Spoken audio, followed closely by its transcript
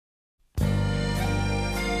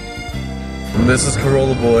This is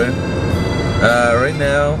Corolla Boy. Right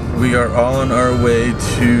now we are on our way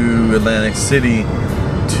to Atlantic City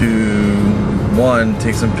to, one,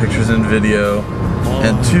 take some pictures and video,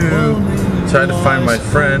 and two, try to find my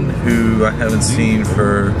friend who I haven't seen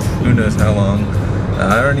for who knows how long.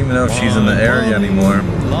 I don't even know if she's in the area anymore.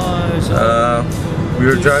 We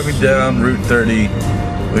were driving down Route 30,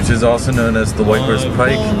 which is also known as the White Horse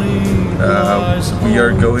Pike. We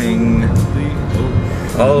are going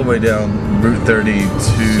all the way down Route 30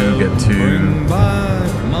 to get to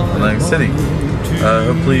Atlantic City.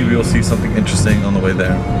 Hopefully we will see something interesting on the way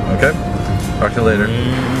there. Okay? Talk to you later.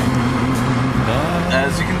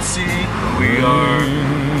 As you can see, we are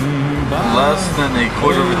less than a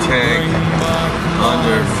quarter of a tank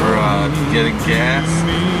under for getting gas.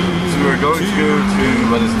 So we're going to go to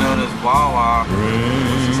what is known as Wawa,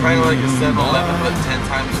 which is kind of like a 7-Eleven but 10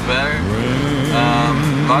 times better. A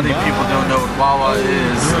lot of people don't know what Wawa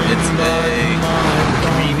is. It's a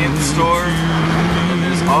convenience store. And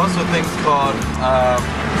there's also things called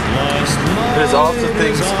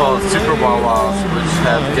Super Wawas, which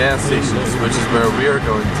have gas stations, which is where we are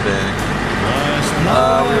going today.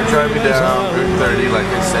 We were driving down Route 30, like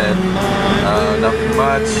I said. Nothing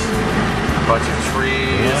much. A bunch of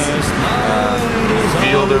trees.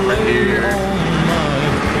 Field over here.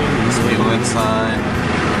 Some people inside.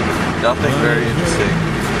 Nothing very interesting.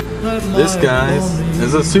 This, guys,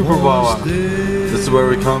 is a Super Wawa. This is where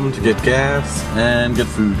we come to get gas and get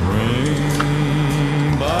food.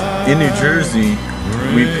 In New Jersey,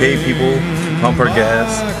 we pay people to pump our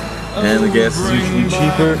gas, and the gas is usually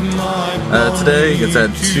cheaper. Today, it's at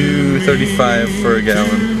 $2.35 for a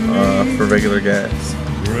gallon for regular gas.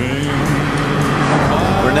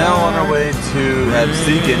 We're now on our way to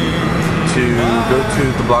Absecon to go to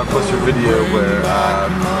the Blockbuster video where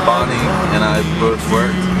Bonnie and I both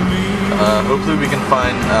worked. Hopefully we can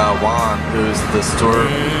find Juan, who's the store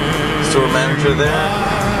manager there,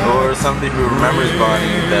 or somebody who remembers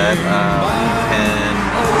Bonnie that can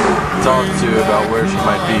talk to about where she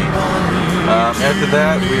might be. After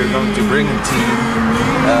that, we are going to Brigantine,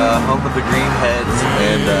 home of the Greenheads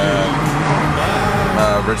and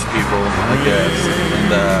rich people, I guess,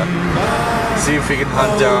 and see if we can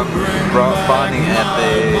hunt down Bonnie at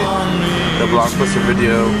the Blockbuster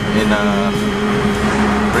video in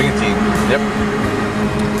Brigantine. Yep.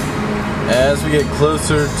 As we get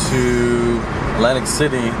closer to Atlantic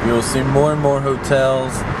City, we will see more and more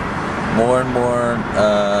hotels, more and more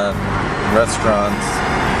restaurants,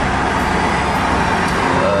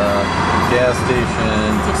 gas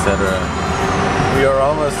stations, etc. We are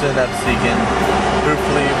almost in Absecon.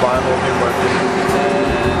 Hopefully Juan will be working,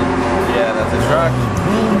 and yeah, that's a truck.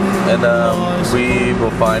 And we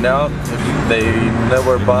will find out if they know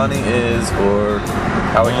where Bonnie is or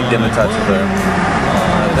how we can get in touch with her.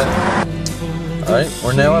 Alright,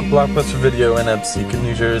 we're now at Blockbuster Video in Absecon,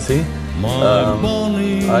 New Jersey.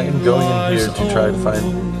 I am going in here to try to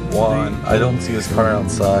find Juan. I don't see his car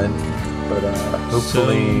outside, but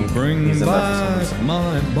hopefully he's in there for some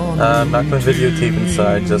reason. I'm not going to videotape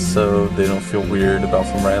inside just so they don't feel weird about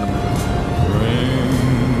some random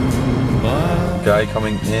guy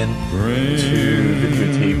coming in to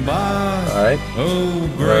videotape. Alright?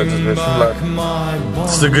 Just wish him luck.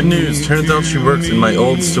 So good news, turns out she works in my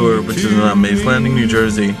old store, which is in Mays Landing, New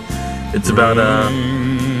Jersey. It's about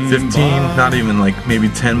 15, not even, like maybe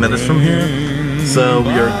 10 minutes from here. So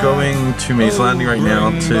we are going to Mays Landing right now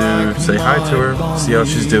to say hi to her, see how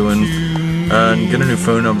she's doing, and get a new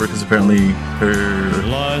phone number because apparently her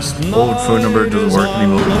old phone number doesn't work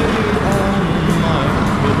anymore.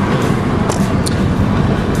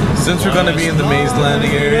 Since we're going to be in the Mays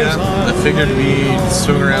Landing area, I figured we'd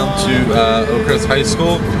swing around to Oakhurst High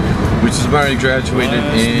School, which is where I graduated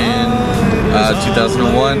in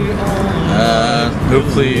 2001.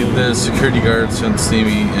 Hopefully the security guards don't see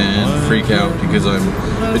me and freak out because I'm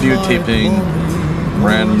videotaping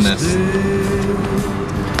randomness.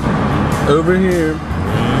 Over here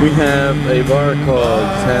we have a bar called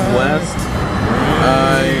 10 West.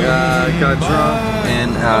 I got drunk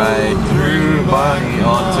and I threw Bonnie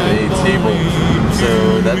onto a table,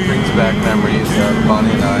 so that brings back memories of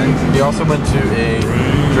Bonnie and I. We also went to a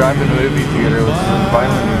drive-in movie theater, which is in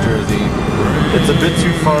Vineland, New Jersey. It's a bit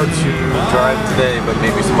too far to drive today, but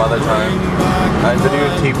maybe some other time. I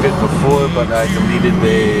videotaped it before, but I deleted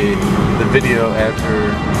the video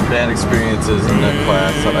after bad experiences in that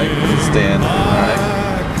class that I couldn't stand. Alright?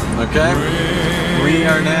 Okay? We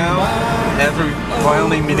are now, after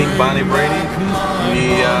finally meeting Bonnie Brady,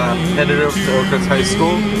 we headed over to Oakhurst High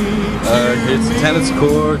School. Here's the tennis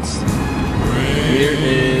courts. Here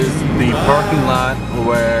is the parking lot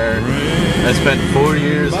where I spent 4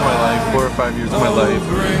 years of my life, 4 or 5 years of my life,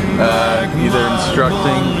 either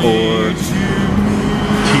instructing or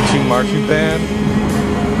teaching marching band.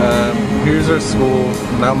 Here's our school,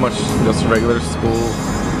 not much, just a regular school.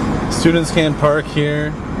 Students can't park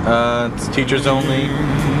here, it's teachers only.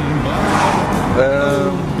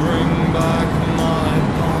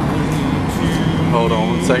 Hold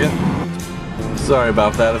on one second. Sorry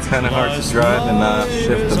about that, it's kind of hard to drive and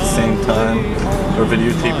shift at the same time, or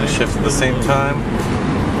videotape and shift at the same time.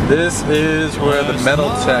 This is where the metal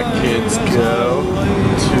tech kids go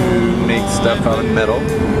to make stuff out of metal,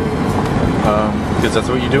 because that's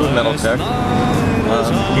what you do with metal tech.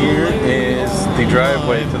 Here is the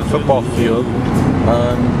driveway to the football field.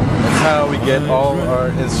 That's how we get all our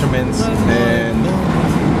instruments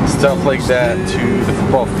and stuff like that to the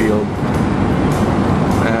football field.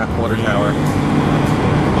 Water tower.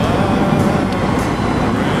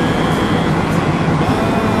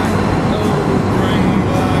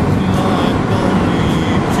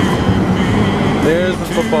 There's the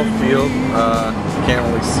football field. You can't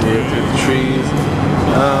really see it through the trees.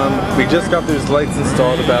 We just got those lights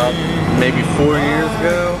installed about maybe 4 years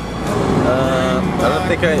ago. I don't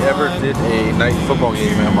think I ever did a night football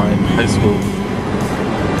game at my high school.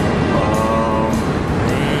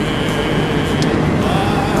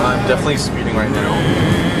 I'm definitely speeding right now.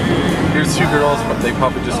 Here's 2 girls, but they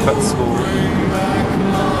probably just cut school.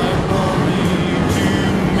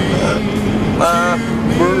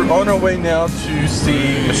 We're on our way now to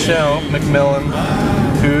see Michelle McMillan,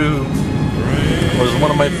 who was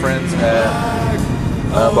one of my friends at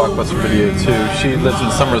Blockbuster Video 2. She lives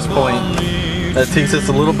in Summers Point. That takes us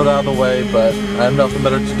a little bit out of the way, but I have nothing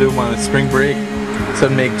better to do on my spring break, so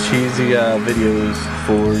make cheesy videos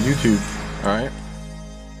for YouTube. Alright?